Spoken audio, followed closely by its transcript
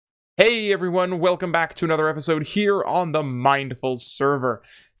Hey everyone, welcome back to another episode here on the Mindful server.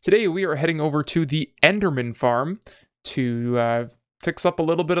 Today we are heading over to the Enderman farm to fix up a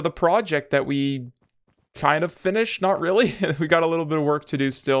little bit of the project that we kind of finished. Not really. We got a little bit of work to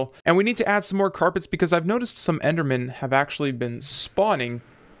do still. And we need to add some more carpets because I've noticed some Endermen have actually been spawning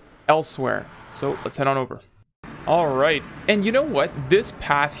elsewhere. So let's head on over. Alright, and you know what? This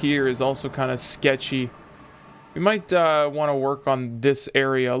path here is also kind of sketchy. We might want to work on this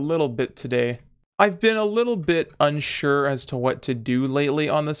area a little bit today. I've been a little bit unsure as to what to do lately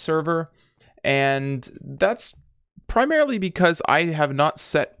on the server, and that's primarily because I have not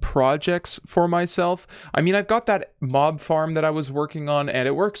set projects for myself. I mean, I've got that mob farm that I was working on, and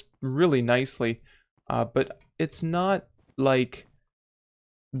it works really nicely, but it's not like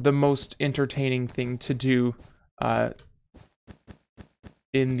the most entertaining thing to do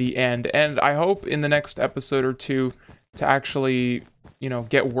in the end. And I hope in the next episode or two to actually,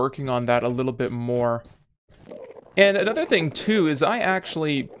 get working on that a little bit more. And another thing too is I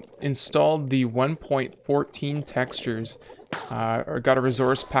actually installed the 1.14 textures, or got a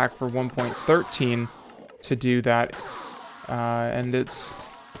resource pack for 1.13 to do that, and it's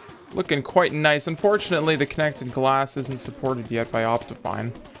looking quite nice. Unfortunately, the connected glass isn't supported yet by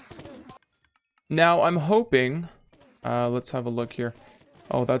Optifine. Now I'm hoping, let's have a look here.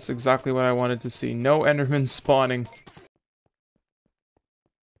 Oh, that's exactly what I wanted to see. No Enderman spawning.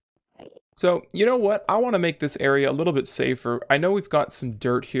 So, you know what? I want to make this area a little bit safer. I know we've got some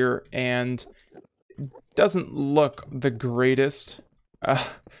dirt here, and it doesn't look the greatest.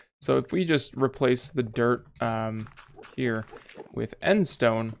 So if we just replace the dirt here with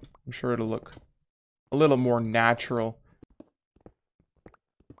endstone, I'm sure it'll look a little more natural.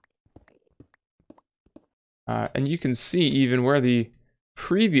 And you can see even where the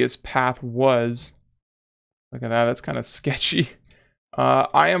previous path was. Look at that, that's kind of sketchy.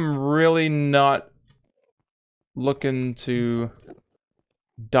 I am really not looking to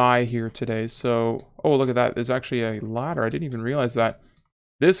die here today, so... Oh, look at that, there's actually a ladder. I didn't even realize that.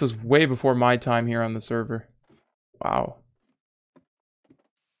 This was way before my time here on the server. Wow.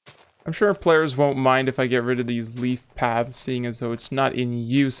 I'm sure players won't mind if I get rid of these leaf paths, seeing as though it's not in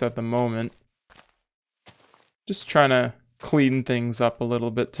use at the moment. Just trying to clean things up a little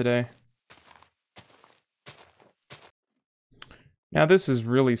bit today. Now this is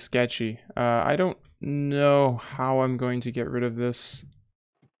really sketchy. I don't know how I'm going to get rid of this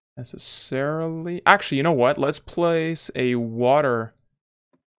necessarily. Actually, you know what? Let's place a water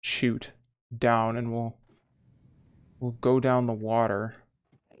chute down, and we'll go down the water.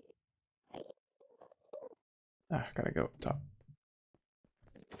 Gotta go up top.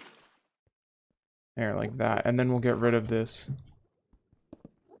 There, like that, and then we'll get rid of this.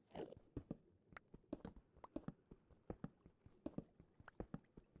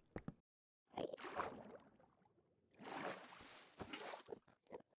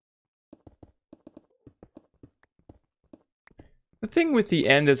 The thing with the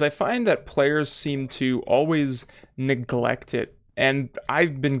end is I find that players seem to always neglect it, and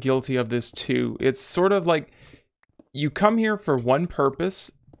I've been guilty of this too. It's sort of like you come here for one purpose,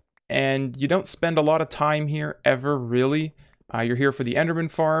 and you don't spend a lot of time here ever, really. You're here for the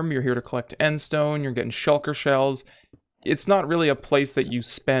Enderman farm, you're here to collect endstone, you're getting shulker shells. It's not really a place that you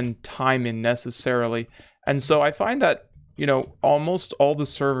spend time in necessarily. And so I find that, almost all the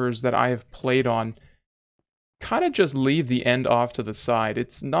servers that I have played on kind of just leave the end off to the side.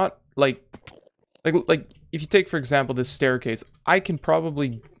 It's not like if you take, for example, this staircase, I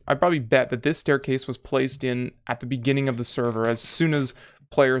probably bet that this staircase was placed in at the beginning of the server as soon as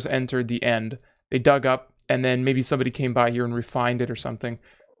players entered the end. They dug up, and then maybe somebody came by here and refined it or something.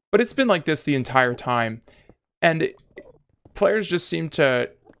 But it's been like this the entire time. And players just seem to,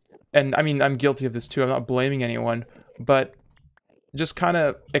 and I mean, I'm guilty of this too, I'm not blaming anyone, but just kind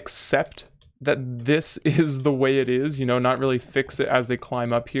of accept that this is the way it is, not really fix it as they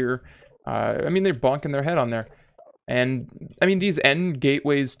climb up here. I mean, they're bonking their head on there. And, I mean, these end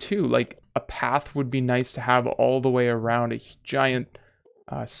gateways too, like, a path would be nice to have all the way around a giant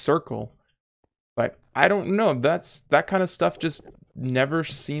circle. But I don't know, that kind of stuff just never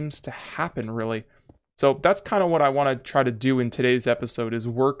seems to happen, really. So that's kind of what I want to try to do in today's episode, is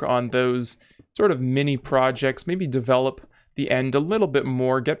work on those sort of mini projects, maybe develop the end a little bit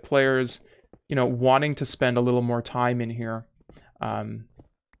more, get players, wanting to spend a little more time in here.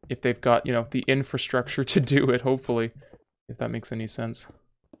 If they've got, the infrastructure to do it, hopefully, if that makes any sense.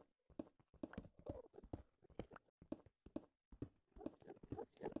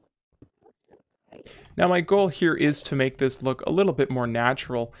 Now my goal here is to make this look a little bit more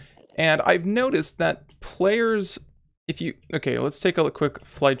natural, and I've noticed that players Okay, let's take a quick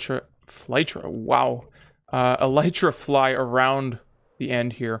wow, elytra fly around the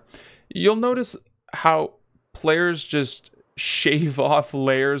end here. You'll notice how players just shave off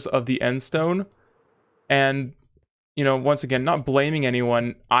layers of the end stone, and you know, once again, not blaming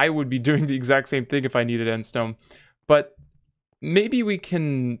anyone, I would be doing the exact same thing if I needed end stone, but maybe we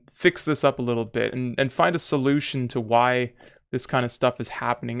can fix this up a little bit and find a solution to why this kind of stuff is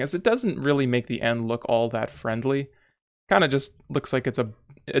happening, as it doesn't really make the end look all that friendly. Kind of just looks like it's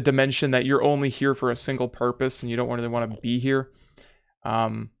a dimension that you're only here for a single purpose and you don't really want to be here.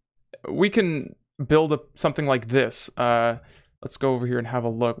 We can build something like this. Let's go over here and have a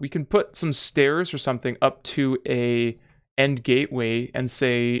look. We can put some stairs or something up to a end gateway and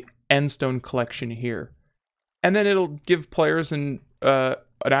say endstone collection here. And then it'll give players an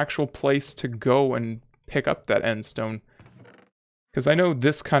actual place to go and pick up that endstone. Because I know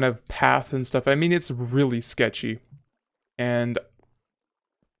this kind of path and stuff, I mean, it's really sketchy. And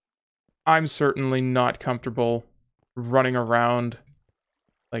I'm certainly not comfortable running around.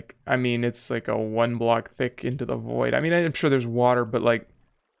 Like, I mean, it's like a 1 block thick into the void. I mean, I'm sure there's water, but like,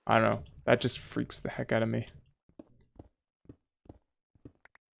 I don't know. That just freaks the heck out of me.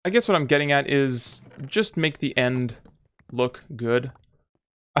 I guess what I'm getting at is just make the end look good.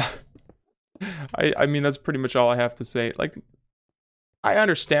 I mean, that's pretty much all I have to say. Like, I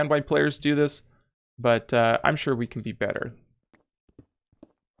understand why players do this, but I'm sure we can be better.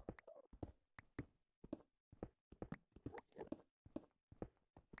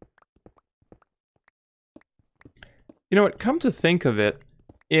 You know what, come to think of it,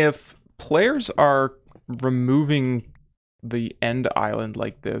 if players are removing the end island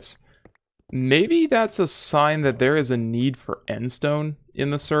like this, maybe that's a sign that there is a need for endstone in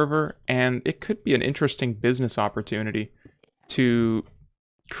the server, and it could be an interesting business opportunity to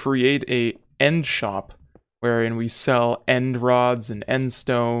create a end shop wherein we sell end rods and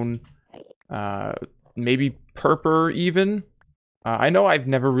endstone, maybe purpur even. I know I've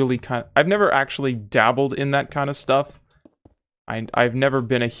never actually dabbled in that kind of stuff. I've never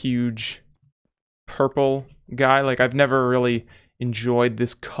been a huge purple guy. Like, I've never really enjoyed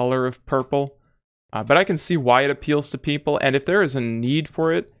this color of purple. But I can see why it appeals to people, and if there is a need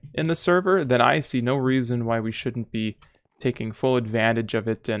for it in the server, then I see no reason why we shouldn't be taking full advantage of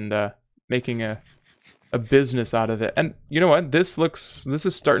it and making a business out of it. And you know what? This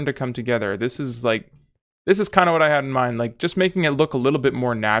is starting to come together. This is kind of what I had in mind, like just making it look a little bit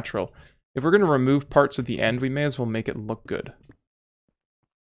more natural. If we're going to remove parts of the end, we may as well make it look good.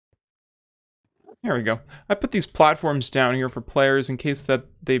 There we go. I put these platforms down here for players in case that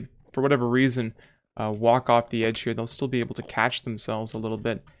they, for whatever reason, walk off the edge here. They'll still be able to catch themselves a little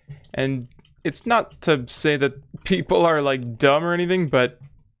bit. And it's not to say that people are like dumb or anything, but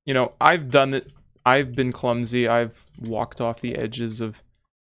you know, I've done it. I've been clumsy. I've walked off the edges of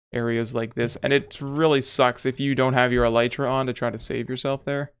areas like this, and it really sucks if you don't have your elytra on to try to save yourself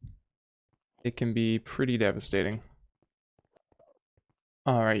there. It can be pretty devastating.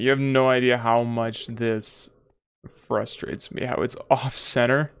 Alright, you have no idea how much this frustrates me, how it's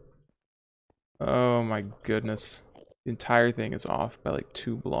off-center. Oh my goodness. The entire thing is off by like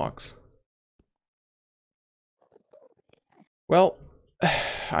 2 blocks. Well,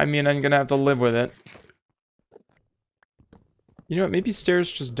 I mean, I'm gonna have to live with it. You know what, maybe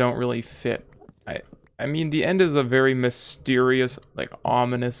stairs just don't really fit. I mean, the end is a very mysterious, like,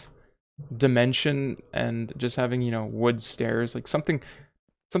 ominous dimension, and just having, you know, wood stairs, like something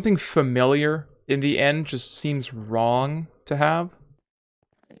familiar in the end just seems wrong to have.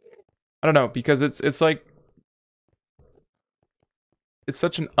 I don't know, because it's like, it's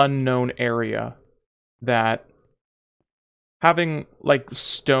such an unknown area that having like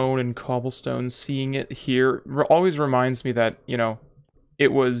stone and cobblestone, seeing it here always reminds me that, you know,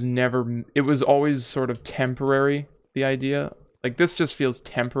 it was always sort of temporary, the idea. Like, this just feels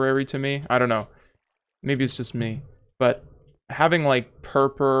temporary to me. I don't know. Maybe it's just me. But having like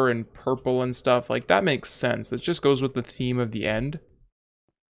purpur and purple and stuff, like, that makes sense. It just goes with the theme of the end.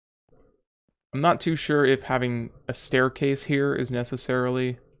 I'm not too sure if having a staircase here is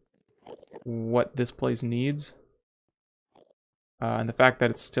necessarily what this place needs. And the fact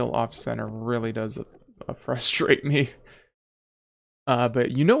that it's still off-center really does frustrate me.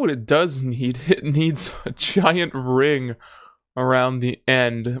 But you know what it does need? It needs a giant ring around the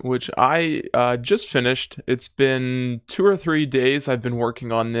end, which I just finished. It's been 2 or 3 days I've been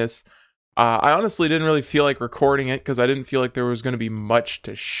working on this. I honestly didn't really feel like recording it because I didn't feel like there was going to be much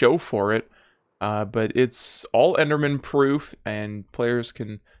to show for it. But it's all Enderman proof, and players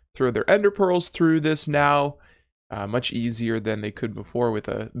can throw their Ender Pearls through this now much easier than they could before with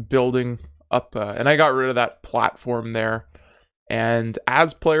a building up, and I got rid of that platform there. And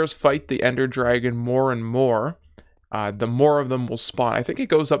as players fight the Ender Dragon more and more, the more of them will spawn. I think it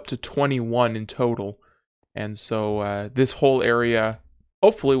goes up to 21 in total. And so this whole area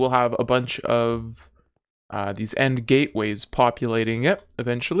hopefully will have a bunch of these end gateways populating it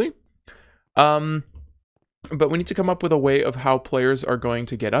eventually. But we need to come up with a way of how players are going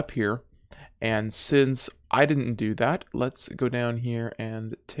to get up here. And since I didn't do that, let's go down here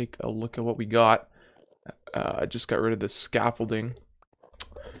and take a look at what we got. I just got rid of this scaffolding.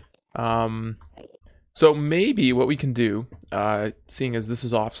 So maybe what we can do, seeing as this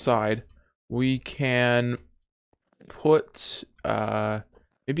is offside, we can put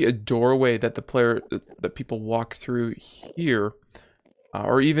maybe a doorway that that people walk through here,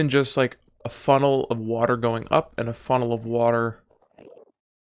 or even just like a funnel of water going up and a funnel of water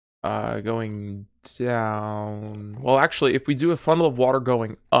going down. Well, actually, if we do a funnel of water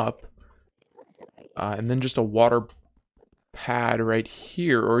going up, and then just a water pad right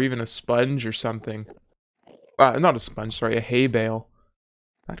here, or even a sponge or something. Not a sponge, sorry, a hay bale.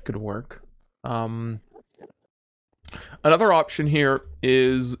 That could work. Another option here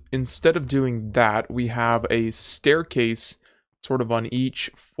is, instead of doing that, we have a staircase sort of on each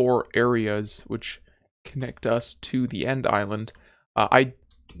 4 areas, which connect us to the end island. I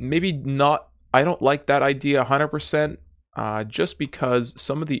don't like that idea 100%, just because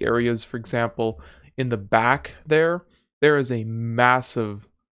some of the areas, for example, in the back there is a massive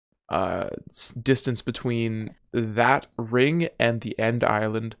distance between that ring and the end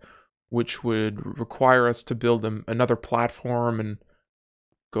island, which would require us to build another platform and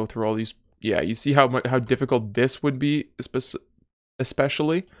go through all these. Yeah, you see how difficult this would be,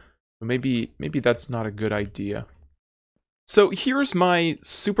 especially. Maybe that's not a good idea. So here's my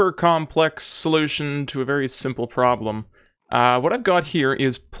super complex solution to a very simple problem. What I've got here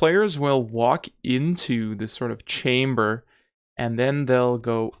is players will walk into this sort of chamber, and then they'll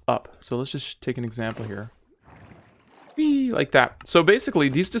go up. So let's just take an example here. Whee, like that. So basically,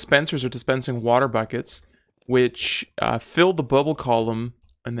 these dispensers are dispensing water buckets, which fill the bubble column,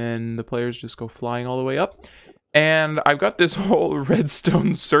 and then the players just go flying all the way up. And I've got this whole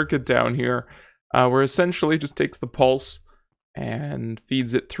redstone circuit down here, where essentially just takes the pulse and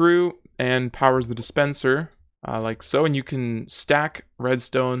feeds it through and powers the dispenser. Like so, and you can stack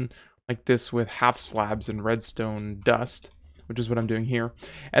redstone like this with half slabs and redstone dust, which is what I'm doing here.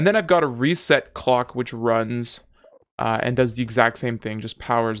 And then I've got a reset clock which runs and does the exact same thing, just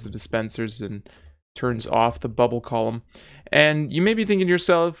powers the dispensers and turns off the bubble column. And you may be thinking to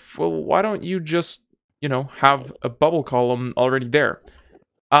yourself, well, why don't you just, have a bubble column already there?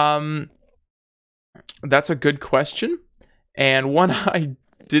 That's a good question, and one I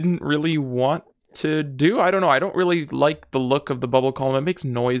didn't really want to do. I don't know, I don't really like the look of the bubble column. It makes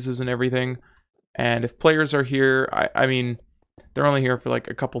noises and everything, and if players are here, I mean, they're only here for like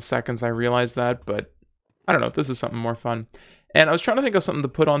a couple seconds, I realize that, but I don't know, this is something more fun. And I was trying to think of something to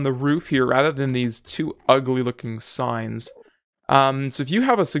put on the roof here rather than these 2 ugly looking signs. So if you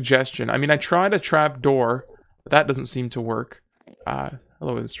have a suggestion, I mean, I tried a trap door, but that doesn't seem to work. Hello,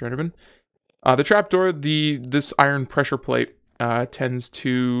 Mr. Enderman. The trap door, this iron pressure plate tends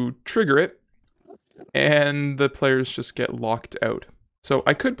to trigger it, and the players just get locked out. So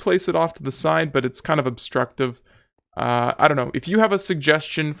I could place it off to the side, but it's kind of obstructive. I don't know. If you have a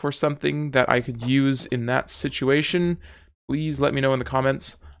suggestion for something that I could use in that situation, please let me know in the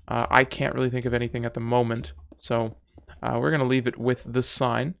comments. I can't really think of anything at the moment, so we're going to leave it with the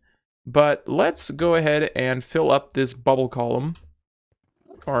sign. But let's go ahead and fill up this bubble column,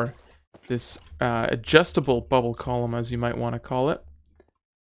 or this adjustable bubble column, as you might want to call it.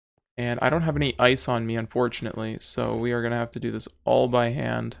 And I don't have any ice on me, unfortunately, so we are going to have to do this all by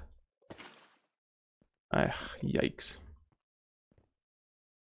hand. Yikes.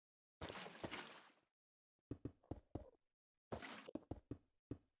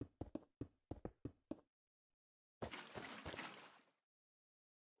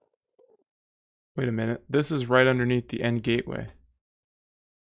 Wait a minute, this is right underneath the end gateway.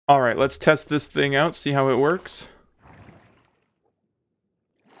 Alright, let's test this thing out, see how it works.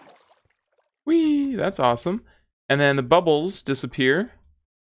 Whee! That's awesome. And then the bubbles disappear.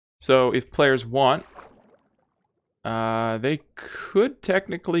 So if players want, they could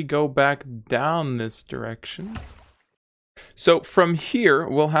technically go back down this direction. So from here,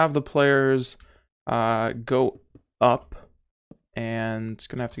 we'll have the players go up. And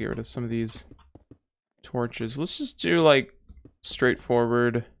gonna have to get rid of some of these torches. Let's just do like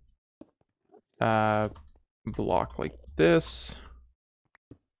straightforward block like this.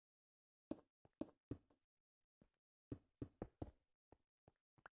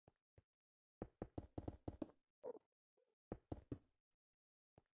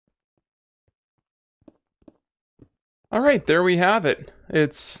 All right, there we have it.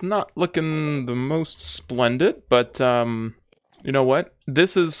 It's not looking the most splendid, but you know what?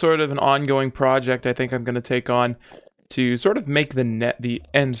 This is sort of an ongoing project I think I'm going to take on to sort of make the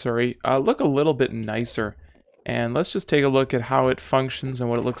end look a little bit nicer. And let's just take a look at how it functions and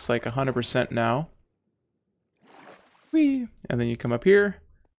what it looks like 100% now. Whee! And then you come up here,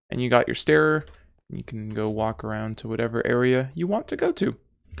 and you got your stair. You can go walk around to whatever area you want to go to.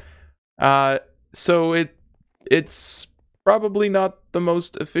 So it's probably not the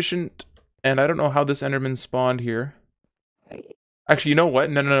most efficient, and I don't know how this Enderman spawned here. Actually, you know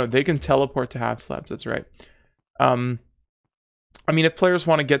what? No. They can teleport to half slabs. That's right. I mean, if players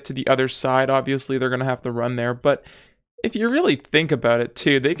want to get to the other side, obviously they're going to have to run there. But if you really think about it,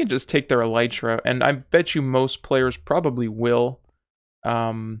 too, they can just take their elytra, and I bet you most players probably will.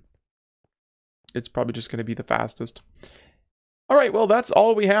 It's probably just going to be the fastest. All right, well, that's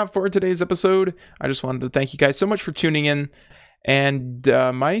all we have for today's episode. I just wanted to thank you guys so much for tuning in. And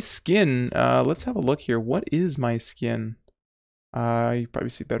my skin, let's have a look here. What is my skin? You probably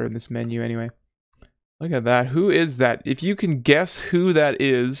see better in this menu anyway. Look at that. Who is that? If you can guess who that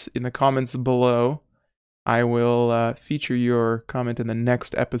is in the comments below, I will feature your comment in the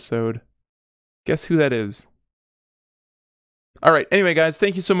next episode. Guess who that is? All right, anyway, guys,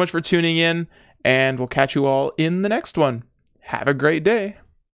 thank you so much for tuning in, and we'll catch you all in the next one. Have a great day.